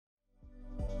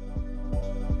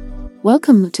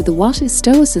Welcome to the What is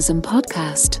Stoicism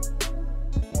podcast.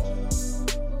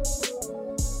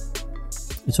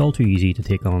 It's all too easy to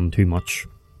take on too much,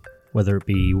 whether it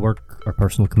be work or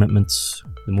personal commitments.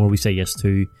 The more we say yes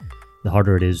to, the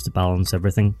harder it is to balance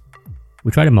everything.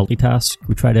 We try to multitask,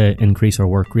 we try to increase our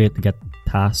work rate to get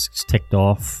tasks ticked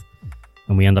off,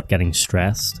 and we end up getting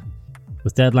stressed.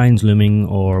 With deadlines looming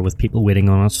or with people waiting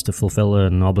on us to fulfill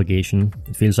an obligation,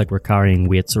 it feels like we're carrying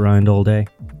weights around all day.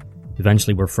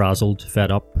 Eventually we're frazzled,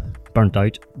 fed up, burnt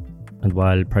out, and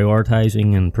while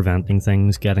prioritising and preventing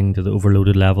things getting to the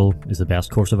overloaded level is the best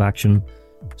course of action,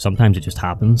 sometimes it just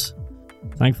happens.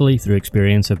 Thankfully, through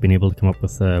experience, I've been able to come up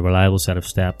with a reliable set of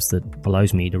steps that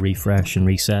allows me to refresh and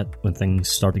reset when things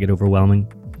start to get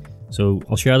overwhelming. So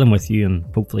I'll share them with you and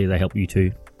hopefully they help you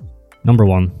too. Number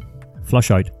 1.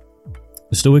 Flush out.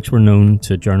 The Stoics were known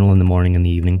to journal in the morning and the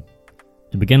evening.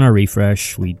 To begin our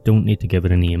refresh, we don't need to give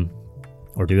it a name,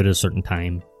 or do it at a certain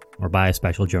time, or buy a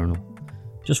special journal.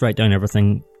 Just write down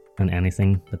everything and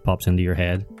anything that pops into your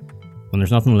head. When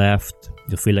there's nothing left,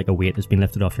 you'll feel like a weight has been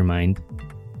lifted off your mind.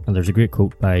 And there's a great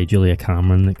quote by Julia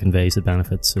Cameron that conveys the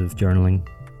benefits of journaling.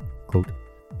 Quote,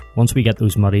 "Once we get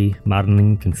those muddy,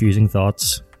 maddening, confusing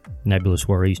thoughts, nebulous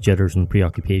worries, jitters and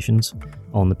preoccupations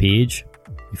on the page,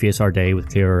 we face our day with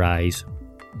clearer eyes."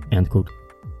 End quote.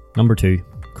 Number 2.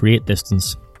 Create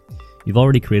distance. You've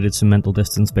already created some mental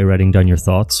distance by writing down your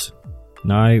thoughts.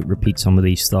 Now repeat some of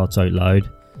these thoughts out loud,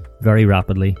 very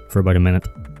rapidly, for about a minute.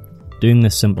 Doing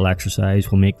this simple exercise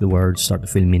will make the words start to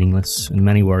feel meaningless, and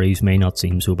many worries may not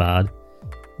seem so bad.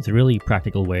 It's a really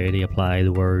practical way to apply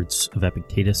the words of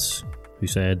Epictetus, who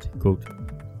said, quote,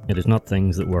 "It is not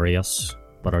things that worry us,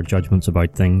 but our judgments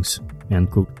about things."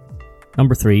 End quote.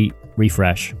 Number 3.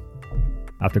 Refresh.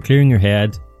 After clearing your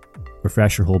head,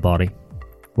 refresh your whole body.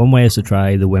 One way is to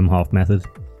try the Wim Hof method.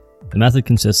 The method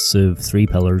consists of 3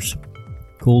 pillars: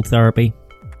 cold therapy,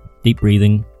 deep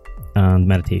breathing, and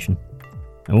meditation.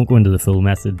 I won't go into the full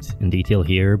method in detail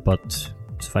here, but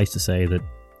suffice to say that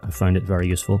I found it very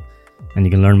useful, and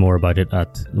you can learn more about it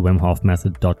at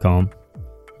thewimhofmethod.com.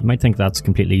 You might think that's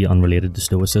completely unrelated to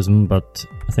Stoicism, but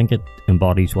I think it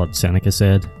embodies what Seneca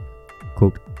said.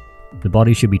 Quote, "The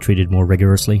body should be treated more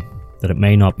rigorously, that it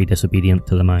may not be disobedient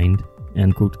to the mind."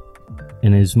 End quote.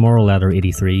 In his Moral Letter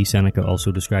 83, Seneca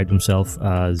also described himself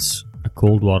as a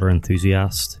cold water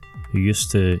enthusiast who used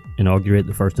to inaugurate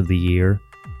the first of the year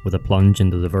with a plunge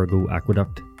into the Virgo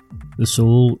aqueduct. "The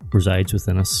soul resides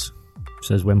within us,"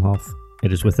 says Wim Hof.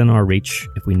 "It is within our reach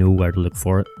if we know where to look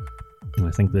for it." And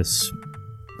I think this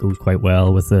goes quite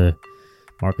well with the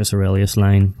Marcus Aurelius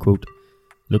line, quote,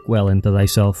 "Look well into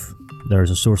thyself. There is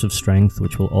a source of strength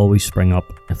which will always spring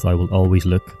up if thou wilt always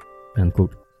look." End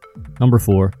quote. Number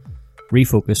 4.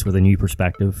 Refocus with a new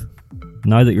perspective.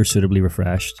 Now that you're suitably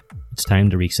refreshed, it's time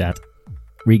to reset.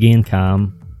 Regain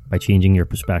calm by changing your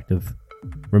perspective.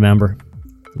 Remember,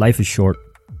 life is short.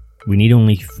 We need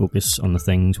only focus on the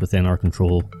things within our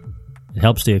control. It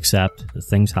helps to accept that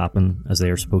things happen as they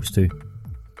are supposed to.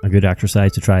 A good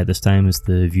exercise to try at this time is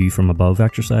the view from above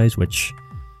exercise, which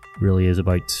really is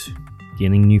about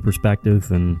gaining new perspective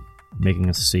and making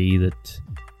us see that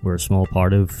we're a small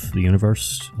part of the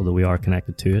universe, although we are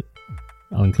connected to it.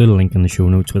 I'll include a link in the show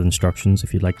notes with instructions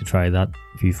if you'd like to try that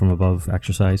view from above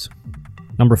exercise.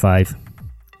 Number 5.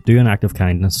 Do an act of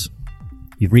kindness.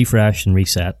 You've refreshed and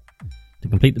reset. To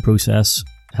complete the process,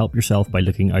 help yourself by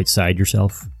looking outside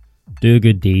yourself. Do a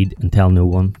good deed and tell no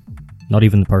one, not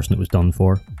even the person it was done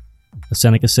for. As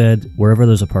Seneca said, wherever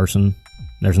there's a person,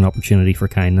 there's an opportunity for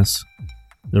kindness.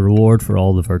 The reward for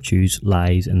all the virtues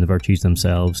lies in the virtues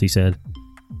themselves, he said,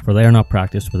 for they are not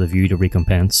practiced with a view to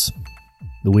recompense.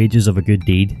 The wages of a good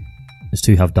deed is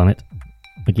to have done it.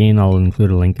 Again, I'll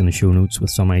include a link in the show notes with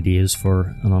some ideas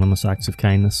for anonymous acts of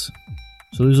kindness.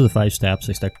 So those are the 5 steps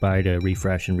I stick by to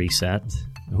refresh and reset.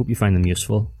 I hope you find them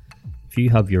useful. If you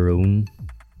have your own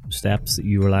steps that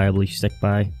you reliably stick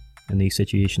by in these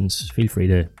situations, feel free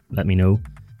to let me know,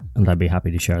 and I'd be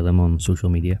happy to share them on social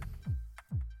media.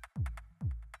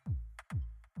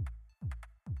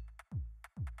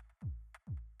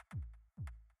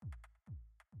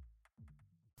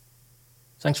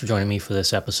 Thanks for joining me for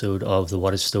this episode of the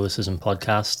What is Stoicism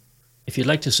podcast. If you'd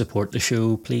like to support the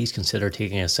show, please consider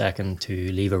taking a second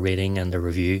to leave a rating and a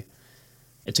review.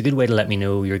 It's a good way to let me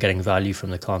know you're getting value from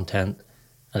the content,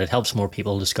 and it helps more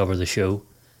people discover the show.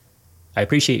 I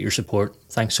appreciate your support.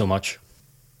 Thanks so much.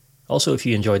 Also, if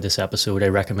you enjoyed this episode, I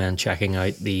recommend checking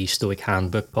out the Stoic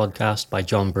Handbook podcast by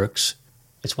John Brooks.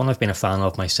 It's one I've been a fan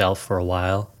of myself for a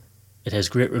while. It has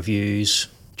great reviews.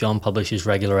 John publishes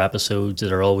regular episodes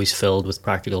that are always filled with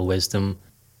practical wisdom,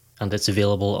 and it's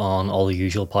available on all the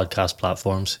usual podcast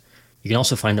platforms. You can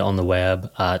also find it on the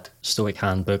web at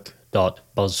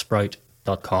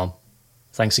stoichandbook.buzzsprout.com.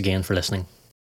 Thanks again for listening.